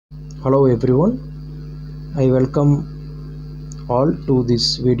Hello everyone, I welcome all to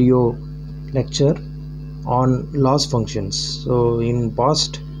this video lecture on loss functions. So in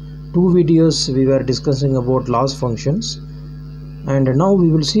past two videos we were discussing about loss functions, and now we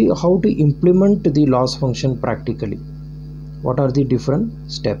will see how to implement the loss function practically. What are the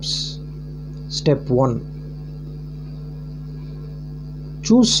different steps? Step 1.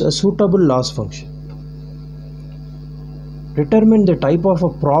 Choose a suitable loss function. Determine the type of a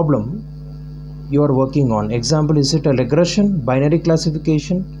problem you are working on. Example, is it a regression, binary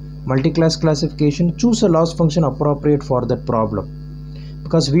classification, multi-class classification? Choose a loss function appropriate for that problem,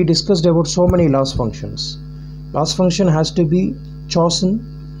 because we discussed about so many loss functions. Loss function has to be chosen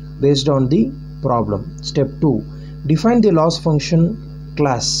based on the problem. Step 2. Define the loss function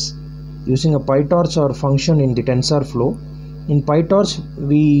class using a PyTorch or function in the TensorFlow. In PyTorch,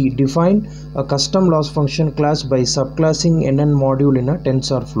 we define a custom loss function class by subclassing NN module in a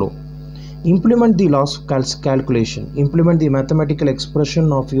TensorFlow. Implement the loss calculation. Implement the mathematical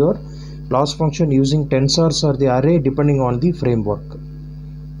expression of your loss function using tensors or the array depending on the framework.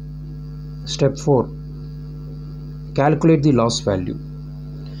 Step 4. Calculate the loss value.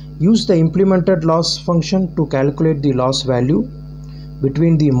 Use the implemented loss function to calculate the loss value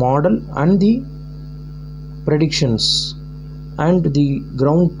between the model and the predictions and the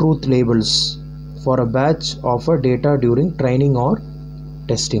ground truth labels for a batch of data during training or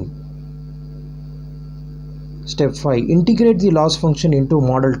testing. Step 5. Integrate the loss function into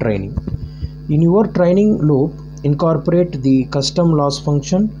model training. In your training loop, incorporate the custom loss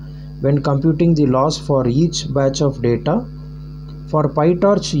function when computing the loss for each batch of data. For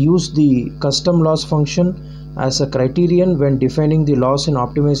PyTorch, use the custom loss function as a criterion when defining the loss in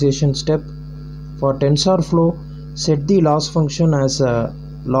optimization step. For TensorFlow, set the loss function as a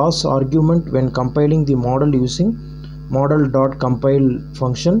loss argument when compiling the model using model.compile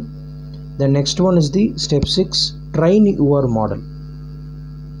function. The next one is the step 6. Train your model.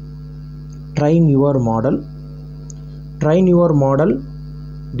 Train your model. Train your model,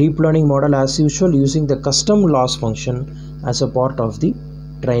 deep learning model, as usual using the custom loss function as a part of the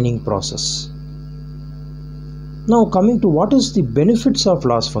training process. Now coming to what is the benefits of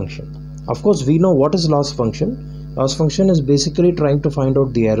loss function. Of course, we know what is loss function. Loss function is basically trying to find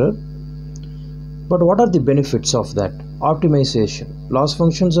out the error. But what are the benefits of that? Optimization. Loss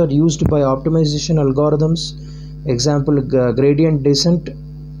functions are used by optimization algorithms. Example, gradient descent,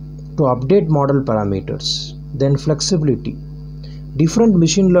 to update model parameters. Then flexibility. Different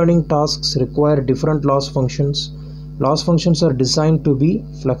machine learning tasks require different loss functions. Loss functions are designed to be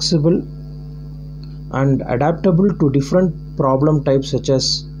flexible and adaptable to different problem types such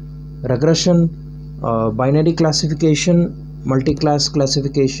as regression, binary classification, multi-class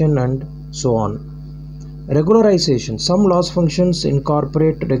classification, and so on. Regularization. Some loss functions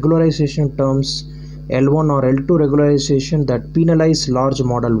incorporate regularization terms, L1 or L2 regularization, that penalize large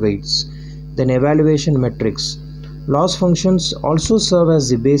model weights. Then evaluation metrics. Loss functions also serve as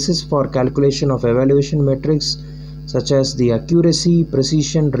the basis for calculation of evaluation metrics such as the accuracy,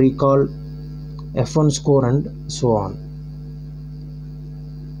 precision, recall, F1 score, and so on.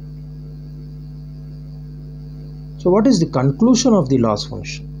 So what is the conclusion of the loss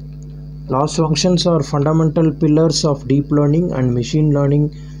function? Loss functions are fundamental pillars of deep learning and machine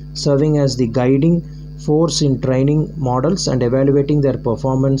learning, serving as the guiding force in training models and evaluating their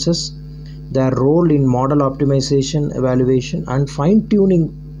performances. Their role in model optimization, evaluation, and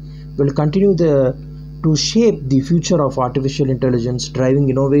fine-tuning will continue to shape the future of artificial intelligence, driving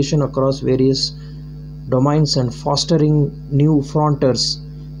innovation across various domains and fostering new frontiers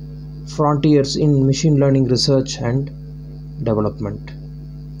in machine learning research and development.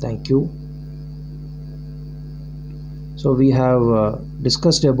 Thank you. So we have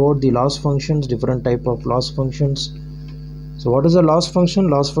discussed about the loss functions, different type of loss functions. So what is a loss function?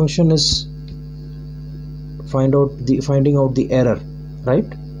 Loss function is finding out the error, right?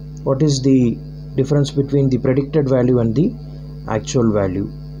 What is the difference between the predicted value and the actual value?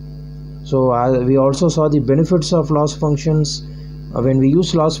 So we also saw the benefits of loss functions. When we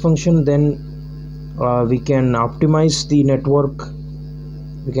use loss function, then we can optimize the network.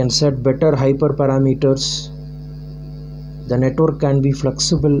 We can set better hyperparameters. The network can be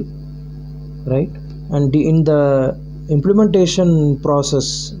flexible, right? And in the implementation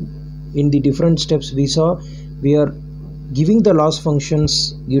process, in the different steps we saw, we are giving the loss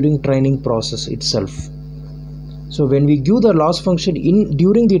functions during training process itself. So when we give the loss function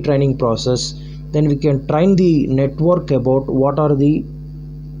during the training process, then we can train the network about what are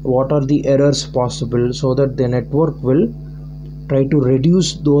the errors possible, so that the network will try to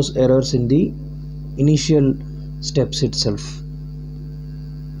reduce those errors in the initial steps itself.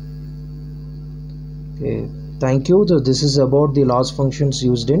 Okay, thank you. So this is about the loss functions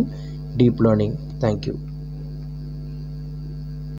used in deep learning. Thank you.